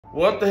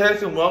What the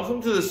heck, and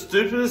welcome to the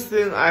stupidest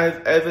thing I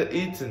have ever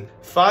eaten.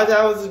 5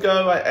 hours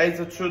ago I ate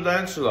a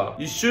tarantula.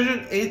 You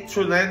shouldn't eat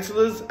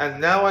tarantulas, and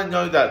now I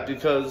know that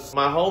because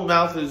my whole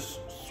mouth is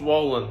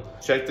swollen.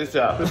 Check this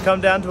out. We've come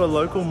down to a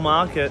local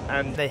market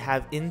and They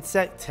have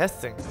insect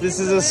testing. this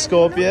is a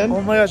scorpion.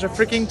 Oh my gosh, a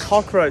freaking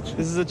cockroach.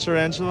 This is a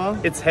tarantula.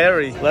 It's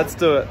hairy. Let's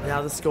do it.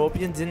 Now the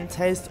scorpion didn't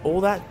taste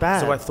all that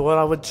bad, so I thought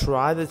I would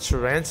try the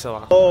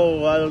tarantula. Oh,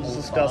 that looks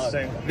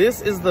disgusting.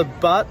 This is the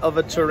butt of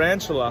a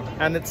tarantula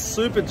and it's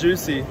super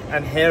juicy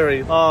and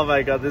hairy. Oh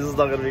my god, this is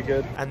not gonna be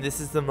good. And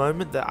this is the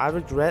moment that I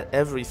regret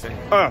everything.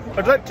 Oh,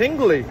 it's like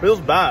tingly. Feels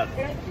bad.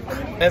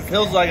 It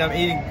feels like I'm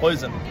eating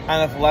poison.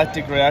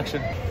 Anaphylactic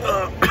reaction.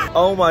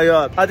 Oh my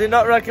god. I do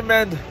not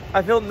recommend.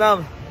 I feel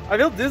numb. I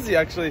feel dizzy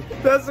actually.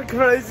 That's the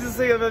craziest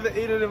thing I've ever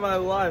eaten in my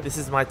life. This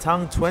is my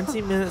tongue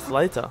 20 minutes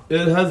later.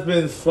 It has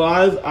been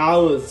 5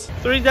 hours.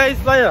 3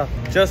 days later,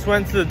 just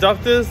went to the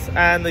doctors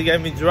and they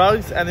gave me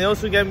drugs and they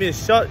also gave me a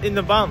shot in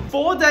the bum.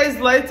 4 days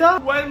later?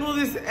 When will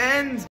this end?